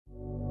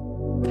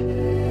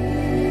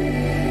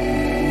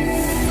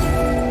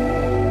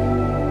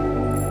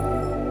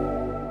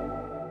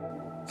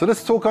So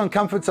let's talk on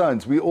comfort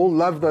zones. We all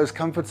love those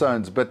comfort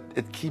zones, but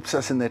it keeps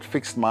us in that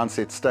fixed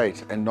mindset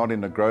state and not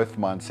in a growth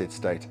mindset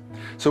state.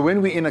 So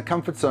when we're in a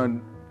comfort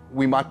zone,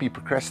 we might be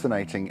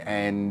procrastinating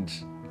and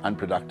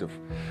unproductive.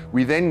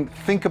 We then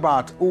think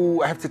about,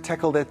 oh, I have to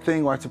tackle that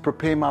thing, or I have to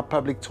prepare my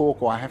public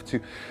talk, or I have to,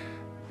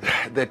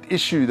 that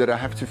issue that I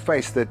have to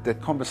face, that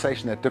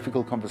conversation, that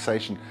difficult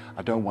conversation,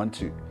 I don't want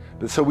to.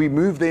 But so we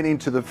move then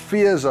into the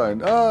fear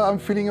zone. Oh, I'm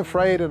feeling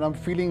afraid and I'm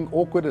feeling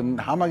awkward and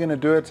how am I going to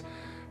do it?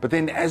 But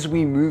then as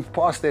we move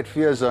past that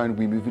fear zone,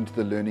 we move into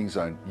the learning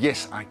zone.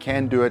 Yes, I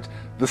can do it.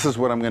 This is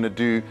what I'm going to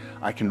do.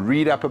 I can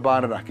read up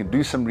about it. I can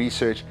do some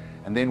research.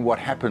 And then what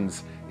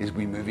happens is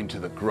we move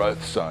into the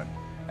growth zone.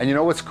 And you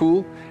know what's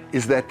cool?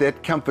 Is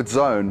that comfort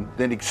zone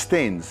then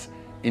extends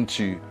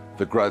into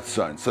the growth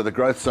zone. So the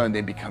growth zone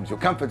then becomes your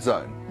comfort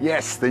zone.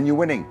 Yes, then you're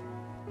winning.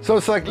 So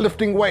it's like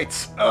lifting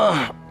weights.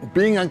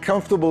 Being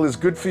uncomfortable is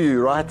good for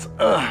you, right?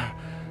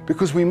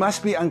 Because we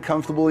must be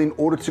uncomfortable in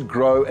order to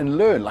grow and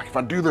learn. Like if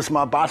I do this,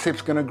 my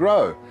biceps going to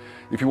grow.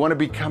 If you want to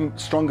become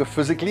stronger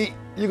physically,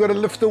 you got to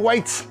lift the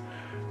weights,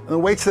 and the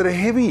weights that are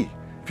heavy.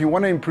 If you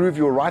want to improve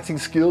your writing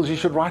skills, you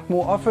should write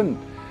more often,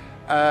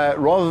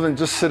 rather than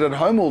just sit at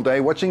home all day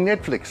watching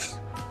Netflix.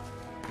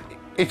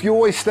 If you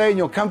always stay in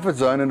your comfort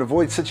zone and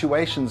avoid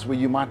situations where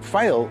you might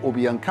fail or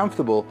be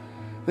uncomfortable,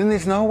 then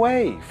there's no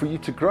way for you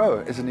to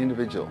grow as an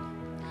individual.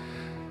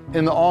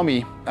 In the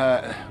army,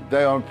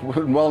 they are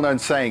a well-known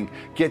saying,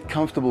 get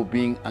comfortable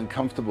being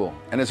uncomfortable.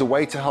 And as a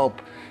way to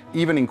help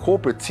even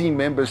incorporate team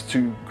members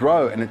to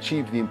grow and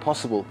achieve the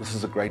impossible, this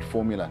is a great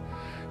formula.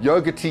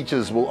 Yoga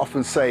teachers will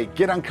often say,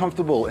 get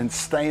uncomfortable and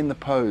stay in the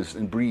pose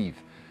and breathe.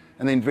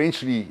 And then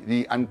eventually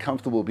the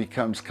uncomfortable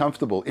becomes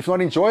comfortable, if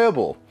not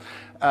enjoyable.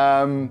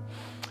 And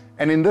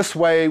in this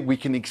way, we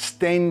can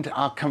extend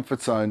our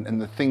comfort zone, and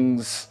the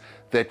things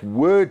that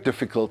were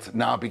difficult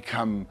now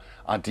become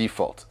our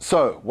default.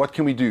 So what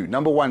can we do?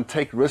 Number one,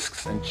 take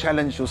risks and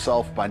challenge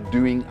yourself by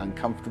doing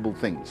uncomfortable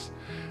things.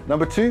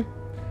 Number two,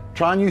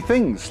 try new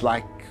things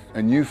like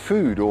a new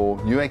food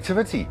or new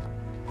activity.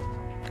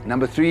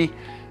 Number three,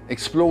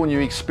 explore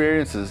new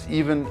experiences,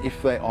 even if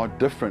they are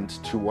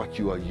different to what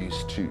you are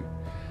used to.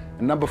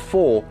 And number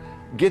four,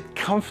 get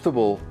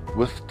comfortable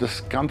with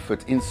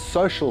discomfort in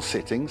social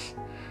settings.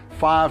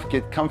 5,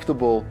 get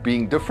comfortable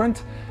being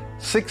different.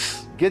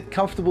 6, get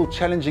comfortable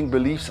challenging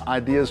beliefs,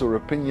 ideas, or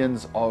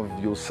opinions of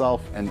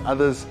yourself and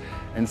others.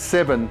 And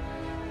 7,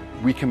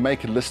 we can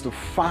make a list of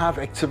 5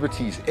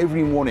 activities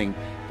every morning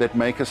that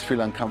make us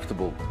feel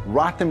uncomfortable.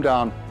 Write them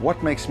down.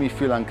 What makes me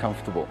feel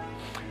uncomfortable?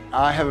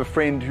 I have a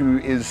friend who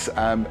is,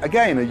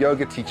 again, a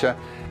yoga teacher,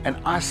 and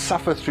I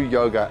suffer through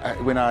yoga.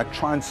 When I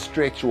try and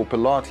stretch or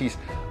Pilates,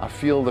 I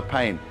feel the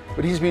pain.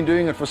 But he's been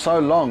doing it for so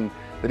long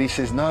that he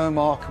says, no,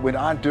 Mark, when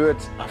I do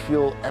it, I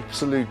feel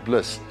absolute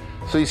bliss.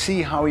 So you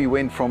see how he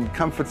went from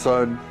comfort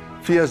zone,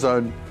 fear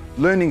zone,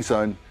 learning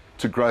zone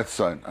to growth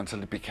zone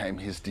until it became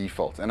his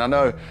default. And I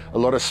know a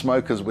lot of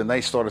smokers, when they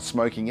started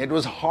smoking, it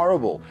was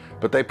horrible,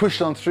 but they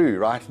pushed on through,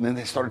 right? And then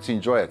they started to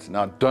enjoy it.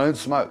 Now, don't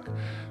smoke.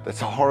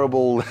 That's a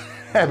horrible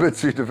habit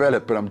to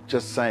develop, but I'm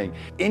just saying,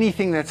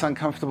 anything that's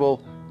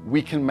uncomfortable,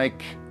 we can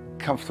make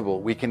comfortable.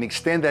 We can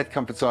extend that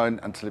comfort zone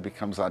until it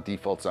becomes our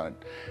default zone.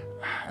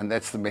 And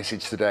that's the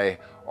message today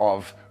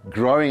of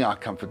growing our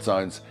comfort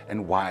zones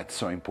and why it's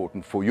so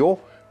important for your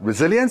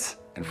resilience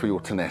and for your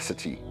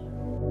tenacity.